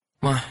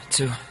1,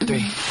 2, 3,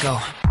 go.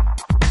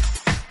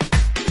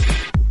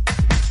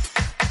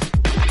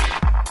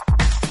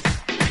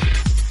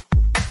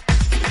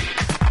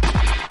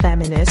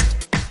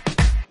 Feminist,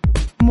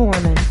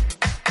 Mormon,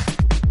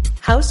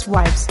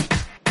 housewives.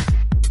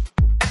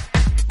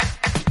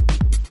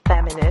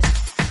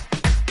 Feminist,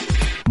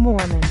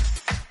 Mormon.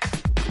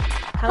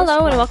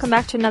 Hello and welcome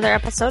back to another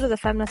episode of the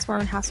Feminist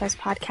Mormon Housewives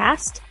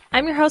podcast.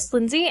 I'm your host,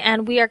 Lindsay,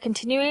 and we are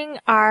continuing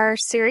our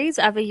series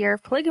of A Year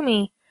of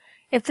Polygamy.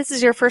 If this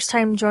is your first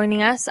time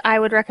joining us, I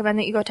would recommend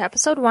that you go to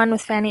episode 1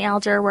 with Fanny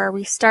Alger, where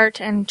we start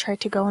and try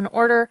to go in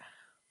order,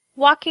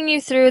 walking you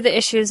through the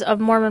issues of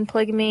Mormon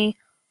polygamy,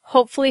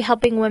 hopefully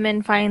helping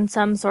women find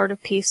some sort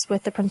of peace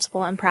with the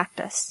principle and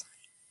practice.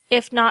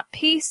 If not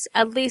peace,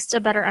 at least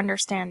a better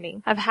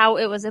understanding of how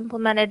it was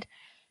implemented,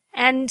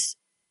 and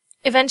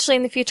eventually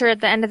in the future, at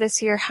the end of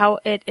this year, how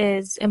it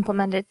is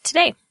implemented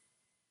today.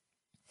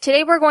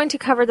 Today we're going to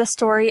cover the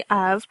story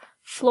of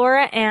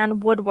Flora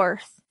Ann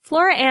Woodworth.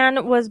 Flora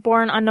Ann was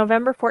born on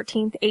November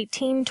 14th,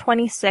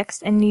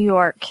 1826 in New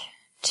York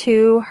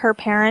to her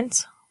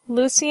parents,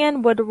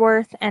 Lucian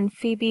Woodworth and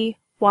Phoebe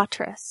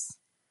Watrous.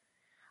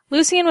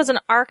 Lucian was an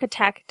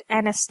architect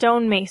and a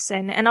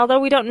stonemason, and although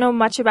we don't know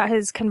much about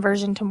his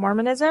conversion to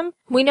Mormonism,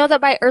 we know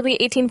that by early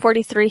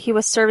 1843 he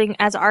was serving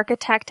as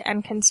architect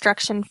and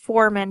construction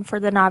foreman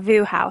for the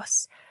Nauvoo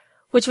House,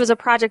 which was a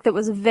project that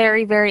was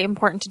very, very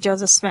important to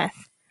Joseph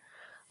Smith.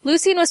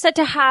 Lucian was said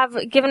to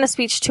have given a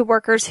speech to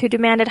workers who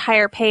demanded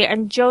higher pay,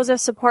 and Joseph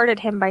supported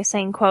him by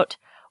saying, quote,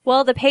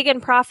 "Well, the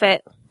pagan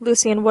prophet,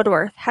 Lucian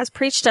Woodworth, has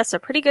preached us a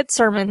pretty good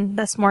sermon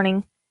this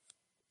morning.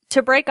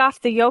 To break off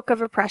the yoke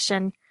of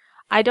oppression,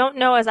 I don't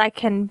know as I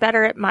can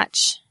better it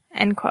much,"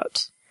 end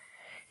quote.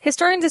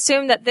 Historians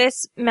assume that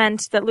this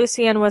meant that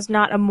Lucian was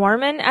not a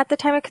Mormon at the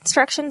time of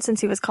construction,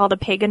 since he was called a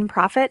pagan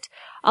prophet,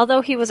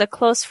 although he was a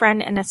close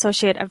friend and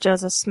associate of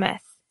Joseph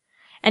Smith.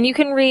 And you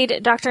can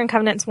read Doctrine and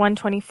Covenants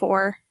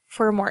 124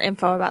 for more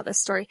info about this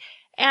story.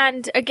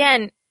 And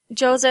again,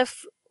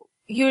 Joseph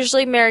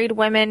usually married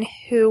women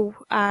who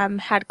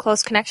had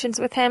close connections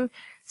with him,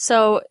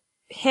 so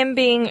him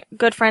being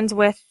good friends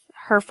with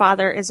her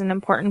father is an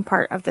important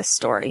part of this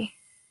story.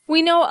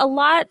 We know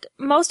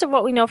most of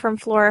what we know from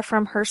Flora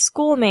from her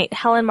schoolmate,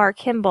 Helen Mar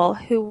Kimball,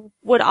 who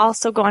would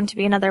also go on to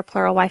be another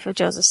plural wife of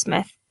Joseph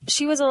Smith.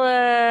 She was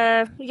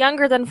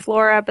younger than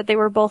Flora, but they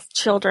were both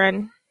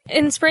children.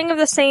 In spring of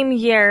the same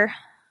year,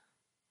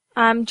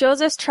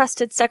 Joseph's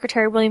trusted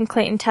secretary, William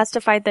Clayton,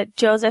 testified that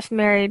Joseph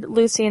married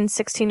Lucian's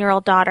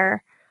 16-year-old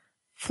daughter,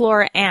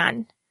 Flora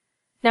Ann.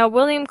 Now,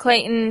 William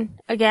Clayton,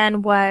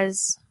 again,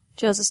 was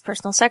Joseph's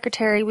personal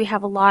secretary. We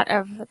have a lot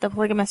of the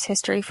polygamous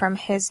history from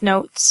his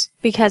notes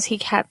because he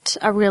kept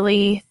a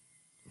really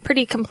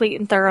pretty complete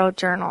and thorough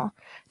journal.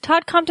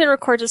 Todd Compton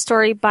records a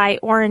story by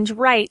Orange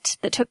Wright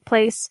that took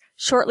place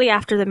shortly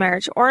after the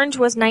marriage. Orange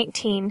was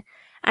 19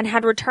 and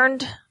had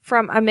returned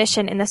from a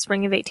mission in the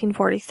spring of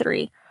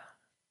 1843.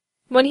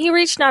 When he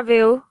reached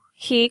Nauvoo,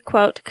 he,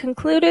 quote,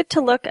 concluded to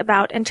look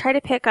about and try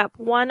to pick up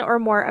one or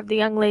more of the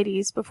young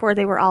ladies before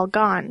they were all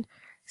gone.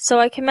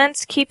 So I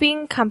commenced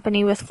keeping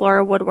company with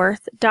Flora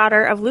Woodworth,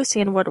 daughter of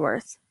Lucian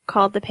Woodworth,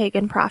 called the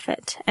pagan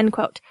prophet, end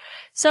quote.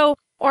 So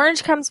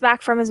Orange comes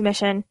back from his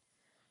mission.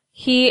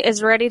 He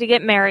is ready to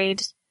get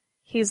married.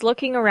 He's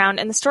looking around,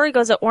 and the story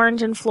goes that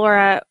Orange and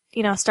Flora,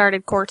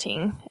 started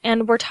courting.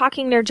 And we're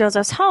talking near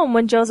Joseph's home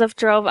when Joseph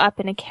drove up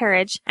in a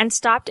carriage and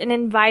stopped and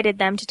invited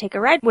them to take a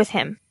ride with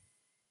him.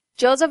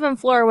 Joseph and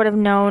Flora would have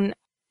known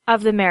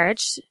of the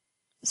marriage.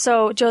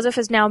 So Joseph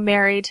is now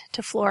married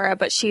to Flora,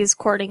 but she's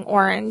courting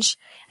Orange.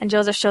 And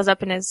Joseph shows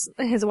up in his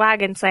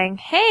wagon saying,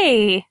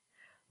 "Hey,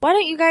 why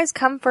don't you guys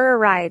come for a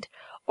ride?"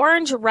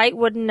 Orange Wright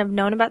wouldn't have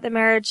known about the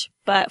marriage,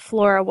 but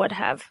Flora would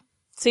have.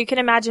 So you can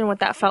imagine what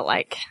that felt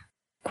like.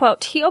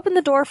 Quote, "He opened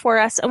the door for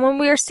us, and when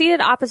we were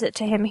seated opposite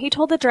to him, he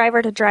told the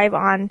driver to drive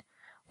on.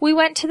 We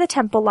went to the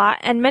temple lot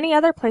and many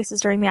other places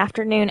during the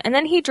afternoon, and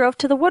then he drove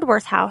to the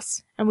Woodworth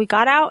house, and we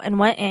got out and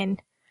went in.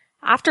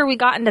 After we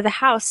got into the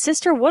house,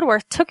 Sister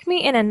Woodworth took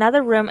me in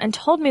another room and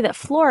told me that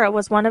Flora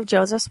was one of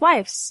Joseph's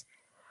wives.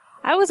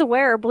 I was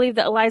aware or believed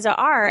that Eliza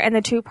R. and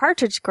the 2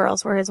 Partridge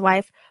girls were his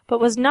wife,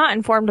 but was not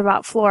informed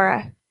about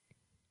Flora.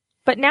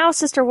 But now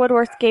Sister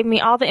Woodworth gave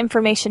me all the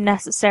information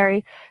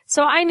necessary,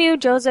 so I knew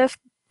Joseph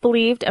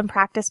believed and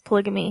practiced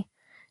polygamy.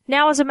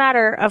 Now, as a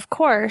matter of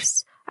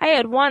course, I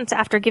at once,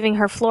 after giving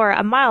her Flora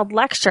a mild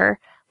lecture,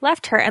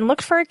 left her and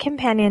looked for a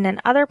companion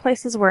in other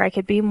places where I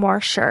could be more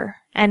sure."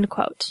 End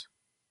quote.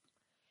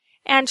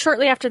 And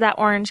shortly after that,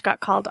 Orange got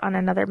called on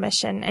another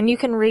mission, and you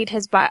can read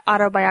his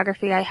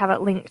autobiography. I have it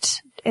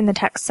linked in the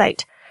text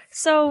site.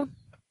 So,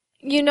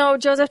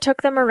 Joseph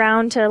took them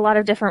around to a lot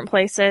of different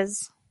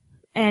places,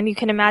 and you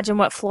can imagine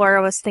what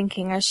Flora was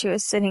thinking as she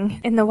was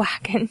sitting in the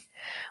wagon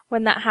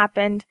when that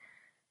happened.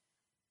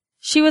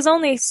 She was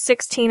only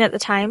 16 at the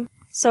time,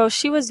 so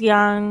she was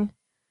young,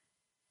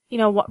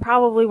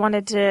 probably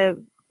wanted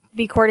to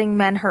be courting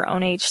men her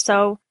own age.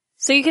 So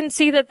you can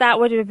see that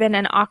would have been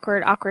an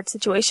awkward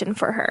situation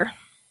for her.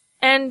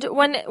 And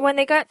when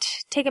they got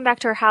taken back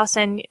to her house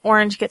and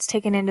Orange gets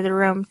taken into the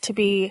room to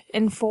be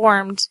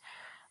informed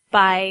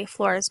by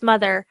Flora's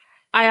mother,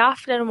 I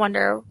often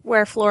wonder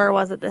where Flora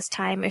was at this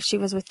time, if she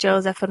was with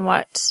Joseph and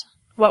what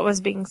was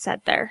being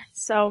said there.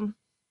 So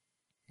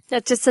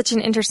that's just such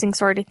an interesting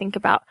story to think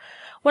about.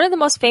 One of the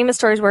most famous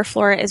stories where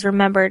Flora is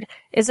remembered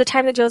is the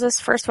time that Joseph's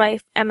first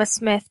wife, Emma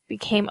Smith,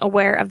 became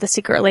aware of the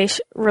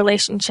secret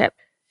relationship.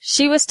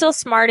 She was still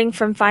smarting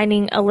from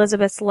finding Eliza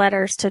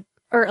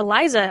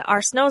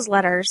R. Snow's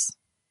letters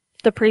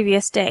the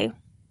previous day.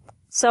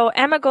 So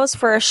Emma goes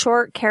for a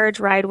short carriage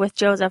ride with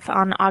Joseph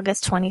on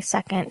August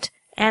 22nd,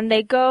 and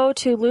they go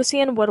to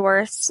Lucian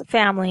Woodworth's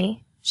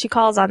family. She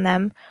calls on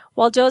them,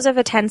 while Joseph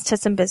attends to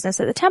some business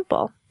at the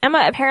temple.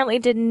 Emma apparently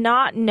did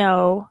not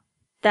know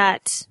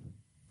that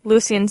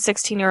Lucian's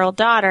 16-year-old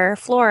daughter,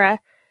 Flora,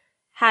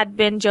 had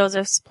been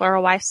Joseph's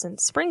plural wife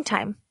since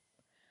springtime.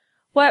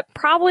 What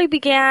probably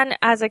began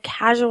as a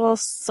casual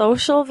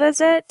social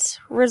visit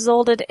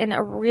resulted in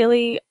a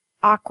really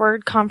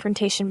awkward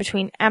confrontation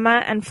between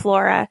Emma and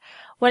Flora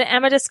when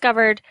Emma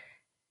discovered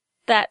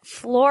that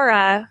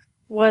Flora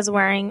was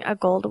wearing a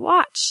gold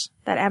watch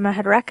that Emma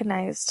had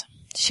recognized.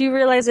 She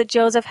realized that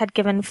Joseph had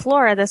given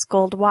Flora this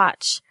gold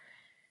watch.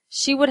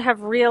 She would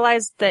have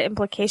realized the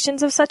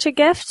implications of such a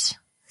gift,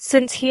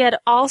 since he had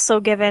also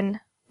given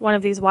one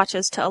of these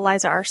watches to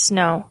Eliza R.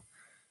 Snow.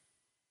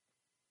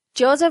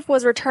 Joseph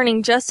was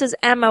returning just as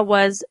Emma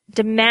was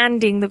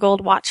demanding the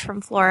gold watch from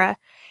Flora,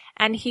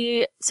 and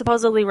he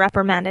supposedly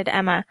reprimanded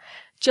Emma.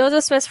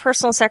 Joseph Smith's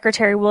personal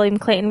secretary, William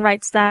Clayton,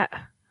 writes that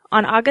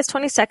on August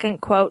 22nd,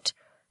 quote,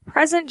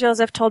 "President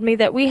Joseph told me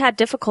that we had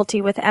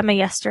difficulty with Emma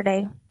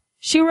yesterday.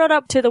 She rode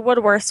up to the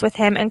Woodworths with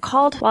him and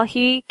called while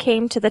he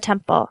came to the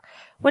temple.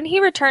 When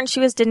he returned, she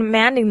was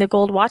demanding the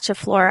gold watch of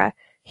Flora.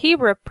 He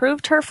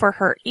reproved her for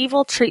her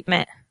evil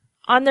treatment.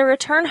 On the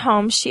return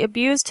home, she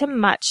abused him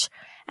much,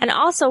 and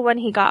also when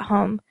he got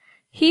home,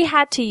 he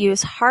had to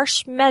use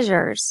harsh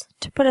measures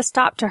to put a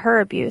stop to her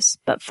abuse,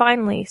 but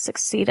finally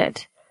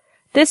succeeded.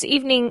 This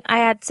evening, I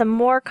had some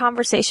more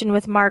conversation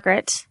with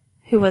Margaret,"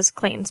 who was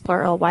Clayton's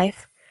plural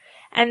wife,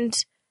 "and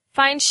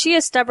find she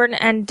is stubborn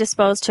and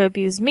disposed to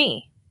abuse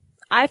me.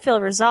 I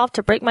feel resolved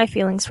to break my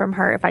feelings from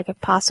her if I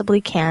could possibly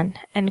can."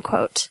 End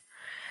quote.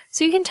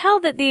 So you can tell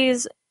that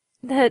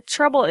the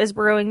trouble is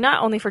brewing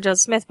not only for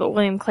Joseph Smith, but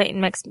William Clayton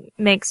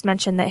makes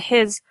mention that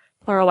his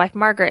plural wife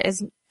Margaret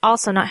is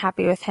also not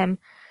happy with him.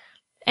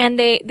 And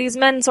these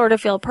men sort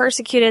of feel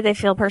persecuted. They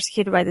feel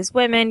persecuted by these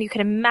women. You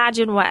can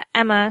imagine what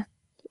Emma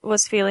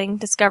was feeling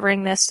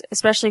discovering this,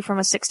 especially from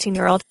a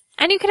 16-year-old.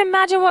 And you can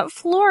imagine what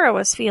Flora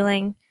was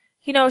feeling.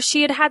 You know,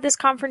 she had had this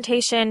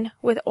confrontation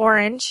with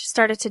Orange,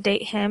 started to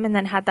date him, and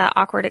then had that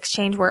awkward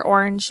exchange where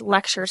Orange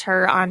lectures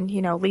her on,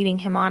 leading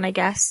him on, I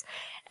guess.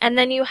 And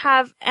then you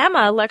have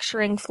Emma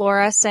lecturing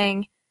Flora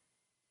saying,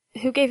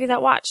 "Who gave you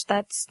that watch?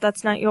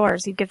 That's not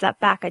yours. You give that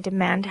back. I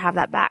demand to have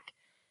that back."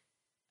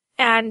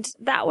 And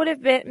that would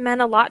have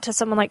meant a lot to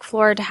someone like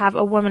Flora to have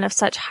a woman of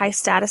such high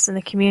status in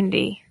the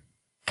community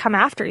come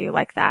after you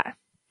like that.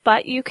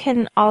 But you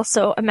can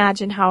also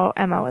imagine how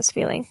Emma was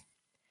feeling.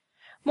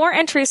 More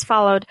entries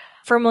followed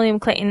from William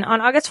Clayton.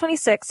 On August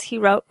 26th, he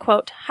wrote,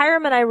 quote,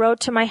 "Hiram and I rode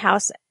to my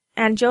house,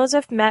 and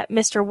Joseph met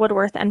Mr.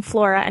 Woodworth and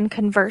Flora and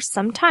conversed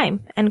some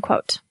time." End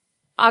quote.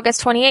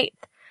 August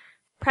 28th,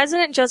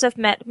 "President Joseph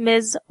met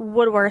Ms.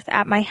 Woodworth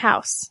at my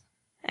house."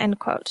 End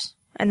quote.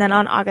 And then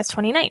on August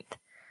 29th,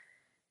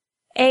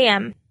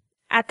 a.m.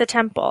 at the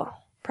temple,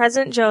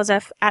 "President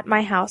Joseph at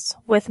my house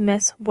with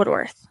Miss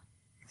Woodworth."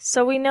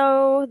 So we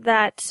know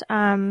that,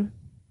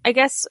 I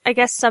guess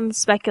some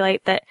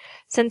speculate that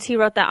since he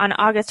wrote that on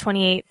August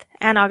 28th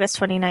and August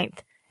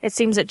 29th, it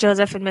seems that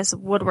Joseph and Miss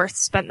Woodworth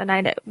spent the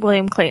night at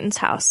William Clayton's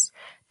house.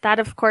 That,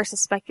 of course,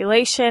 is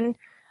speculation,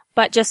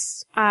 but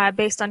just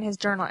based on his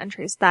journal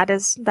entries, that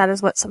is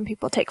what some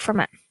people take from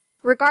it.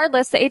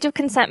 Regardless, the age of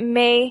consent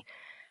may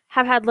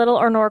have had little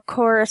or no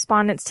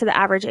correspondence to the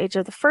average age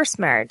of the first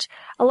marriage.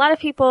 A lot of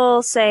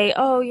people say,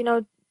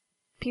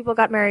 people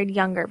got married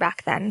younger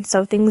back then,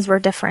 so things were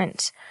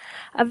different.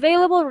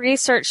 Available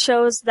research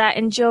shows that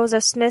in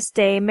Joseph Smith's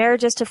day,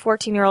 marriages to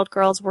 14-year-old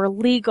girls were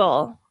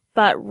legal,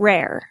 but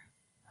rare.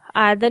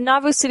 The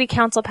Nauvoo City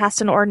Council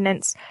passed an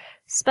ordinance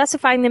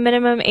specifying the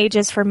minimum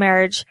ages for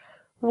marriage,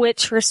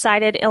 which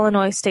recited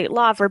Illinois state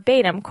law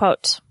verbatim,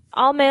 quote,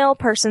 "All male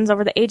persons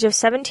over the age of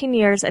 17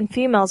 years and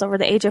females over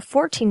the age of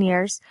 14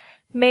 years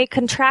may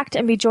contract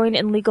and be joined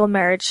in legal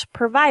marriage,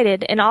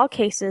 provided in all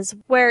cases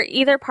where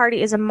either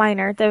party is a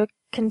minor, the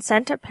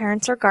consent of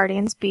parents or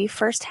guardians be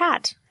first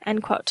had."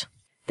 End quote.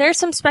 There's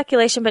some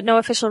speculation, but no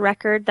official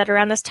record, that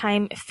around this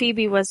time,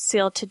 Phoebe was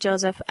sealed to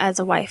Joseph as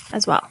a wife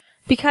as well.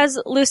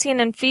 Because Lucian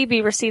and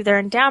Phoebe received their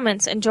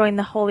endowments and joined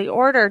the Holy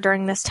Order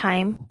during this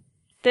time,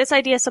 this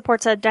idea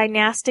supports a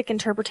dynastic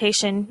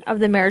interpretation of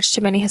the marriage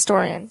to many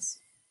historians.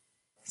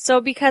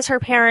 So because her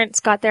parents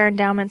got their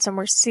endowments and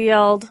were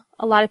sealed,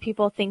 a lot of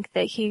people think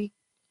that he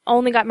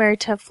only got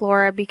married to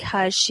Flora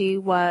because she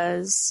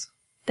was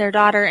their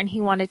daughter and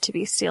he wanted to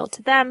be sealed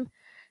to them,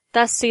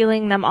 thus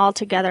sealing them all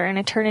together in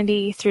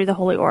eternity through the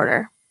Holy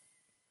Order.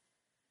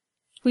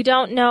 We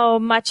don't know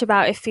much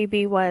about if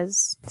Phoebe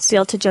was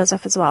sealed to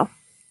Joseph as well.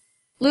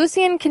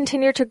 Lucian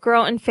continued to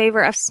grow in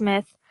favor of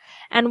Smith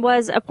and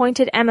was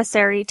appointed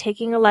emissary,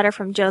 taking a letter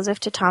from Joseph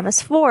to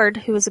Thomas Ford,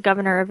 who was the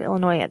governor of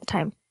Illinois at the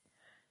time.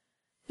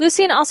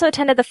 Lucian also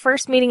attended the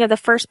first meeting of the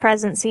First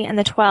Presidency and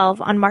the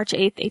 12 on March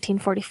 8,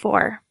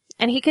 1844,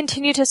 and he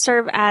continued to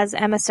serve as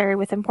emissary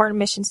with important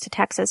missions to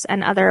Texas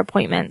and other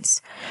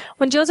appointments.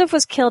 When Joseph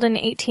was killed in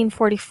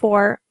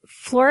 1844,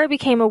 Flora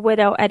became a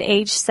widow at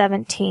age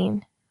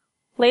 17.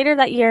 Later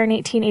that year, in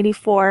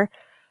 1884,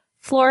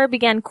 Flora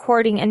began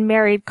courting and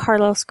married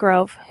Carlos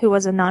Grove, who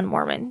was a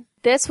non-Mormon.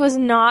 This was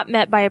not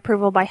met by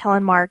approval by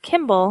Helen Mar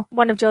Kimball,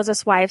 one of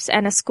Joseph's wives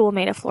and a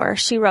schoolmate of Flora.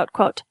 She wrote,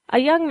 quote, "A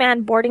young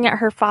man boarding at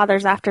her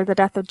father's after the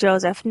death of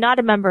Joseph, not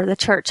a member of the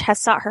church, has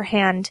sought her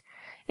hand.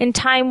 In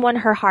time won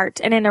her heart,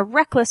 and in a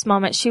reckless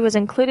moment she was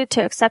included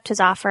to accept his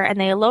offer, and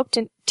they eloped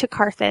to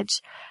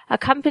Carthage,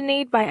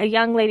 accompanied by a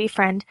young lady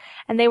friend,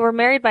 and they were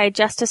married by a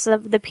justice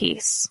of the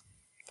peace.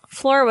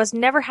 Flora was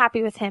never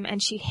happy with him,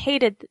 and he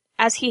hated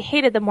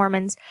the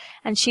Mormons,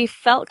 and she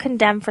felt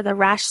condemned for the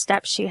rash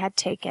steps she had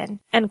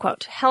taken." End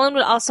quote. Helen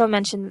would also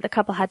mention that the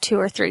couple had 2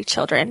 or 3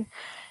 children.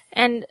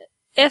 And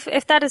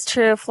if that is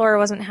true, if Flora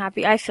wasn't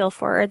happy, I feel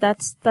for her.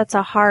 That's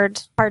a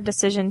hard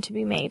decision to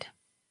be made.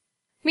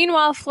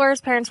 Meanwhile,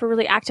 Flora's parents were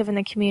really active in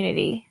the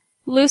community.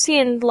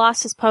 Lucian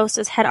lost his post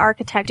as head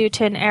architect due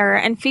to an error,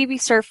 and Phoebe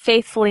served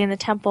faithfully in the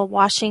temple,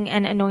 washing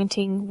and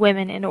anointing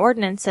women in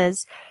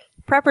ordinances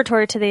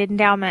preparatory to the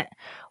endowment.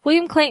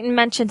 William Clayton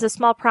mentions a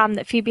small problem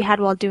that Phoebe had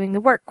while doing the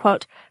work,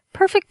 quote,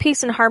 "Perfect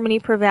peace and harmony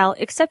prevail,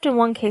 except in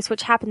one case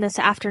which happened this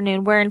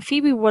afternoon, wherein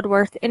Phoebe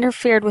Woodworth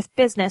interfered with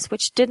business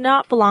which did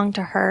not belong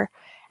to her,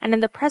 and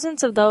in the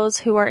presence of those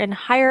who are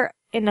higher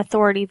in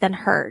authority than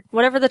her."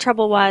 Whatever the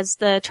trouble was,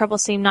 the trouble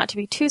seemed not to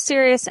be too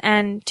serious,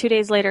 and 2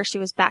 days later she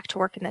was back to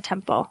work in the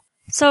temple.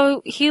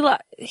 So he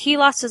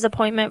lost his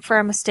appointment for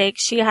a mistake.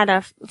 She had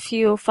a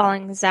few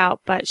fallings out,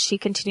 but she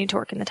continued to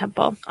work in the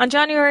temple. On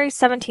January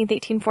 17,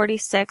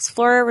 1846,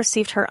 Flora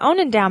received her own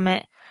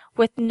endowment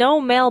with no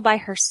male by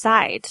her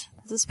side.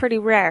 This is pretty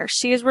rare.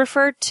 She is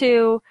referred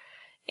to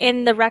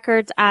in the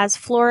records as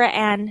Flora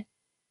Ann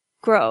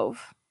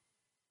Grove.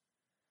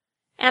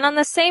 And on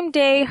the same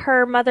day,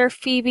 her mother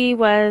Phoebe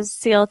was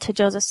sealed to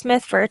Joseph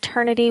Smith for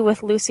eternity,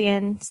 with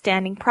Lucian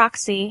standing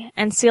proxy,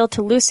 and sealed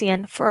to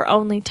Lucian for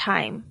only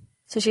time.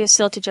 So she was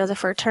sealed to Joseph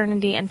for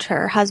eternity and to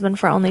her husband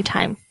for only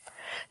time.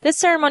 This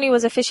ceremony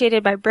was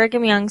officiated by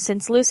Brigham Young,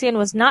 since Lucian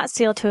was not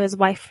sealed to his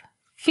wife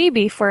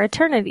Phoebe for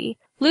eternity.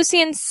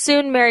 Lucian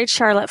soon married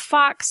Charlotte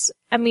Fox,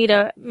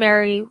 Amita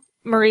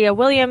Maria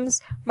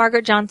Williams,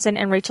 Margaret Johnson,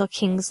 and Rachel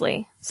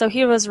Kingsley. So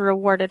he was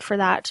rewarded for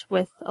that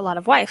with a lot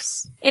of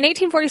wives. In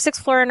 1846,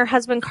 Flora and her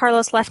husband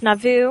Carlos left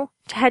Nauvoo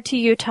to head to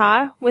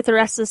Utah with the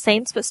rest of the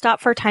saints, but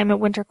stopped for a time at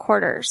winter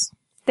quarters.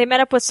 They met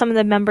up with some of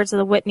the members of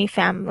the Whitney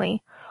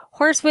family.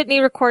 Horace Whitney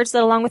records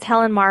that along with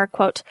Helen Mar,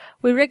 quote,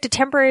 "We rigged a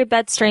temporary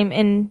bedstream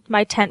in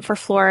my tent for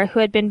Flora, who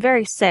had been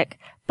very sick,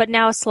 but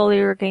now is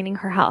slowly regaining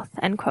her health,"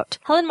 end quote.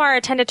 Helen Mar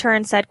attended to her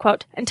and said,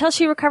 quote, "Until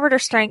she recovered her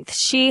strength,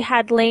 she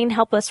had lain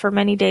helpless for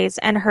many days,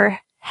 and her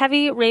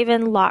heavy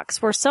raven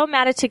locks were so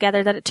matted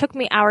together that it took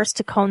me hours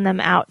to comb them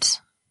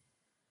out."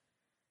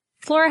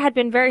 Flora had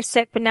been very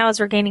sick, but now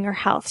is regaining her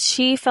health.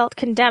 She felt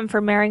condemned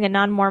for marrying a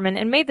non-Mormon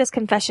and made this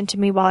confession to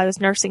me while I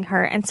was nursing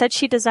her, and said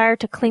she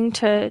desired to cling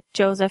to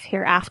Joseph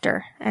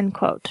hereafter, end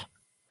quote.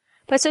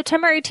 By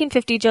September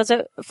 1850,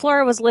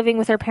 Flora was living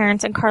with her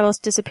parents, and Carlos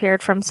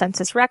disappeared from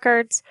census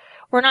records.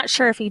 We're not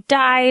sure if he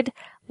died,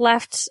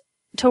 left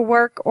to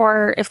work,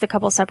 or if the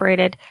couple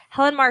separated.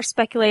 Helen Mar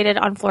speculated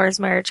on Flora's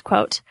marriage,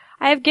 quote,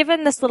 "I have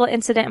given this little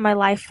incident in my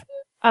life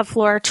of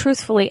Flora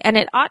truthfully, and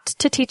it ought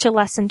to teach a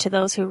lesson to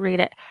those who read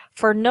it.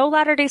 For no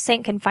Latter-day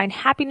Saint can find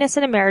happiness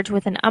in a marriage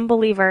with an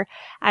unbeliever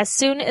as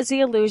soon as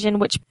the illusion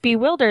which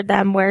bewildered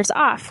them wears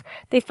off.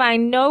 They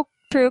find no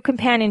true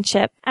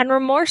companionship, and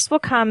remorse will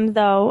come,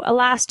 though,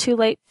 alas, too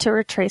late to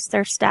retrace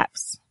their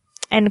steps."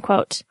 End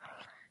quote.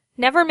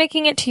 Never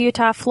making it to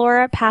Utah,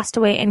 Flora passed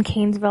away in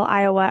Canesville,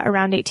 Iowa,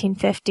 around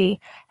 1850.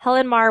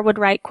 Helen Mar would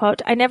write,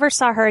 quote, "I never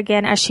saw her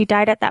again, as she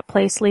died at that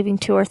place, leaving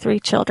 2 or 3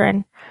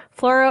 children.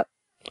 Flora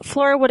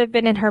would have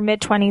been in her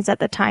mid-20s at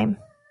the time."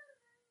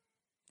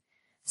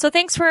 So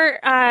thanks for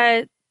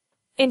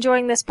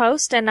enjoying this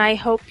post, and I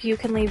hope you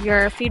can leave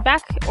your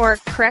feedback or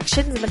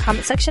corrections in the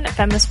comment section at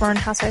Feminist Mormon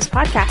Housewives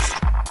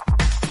Podcast.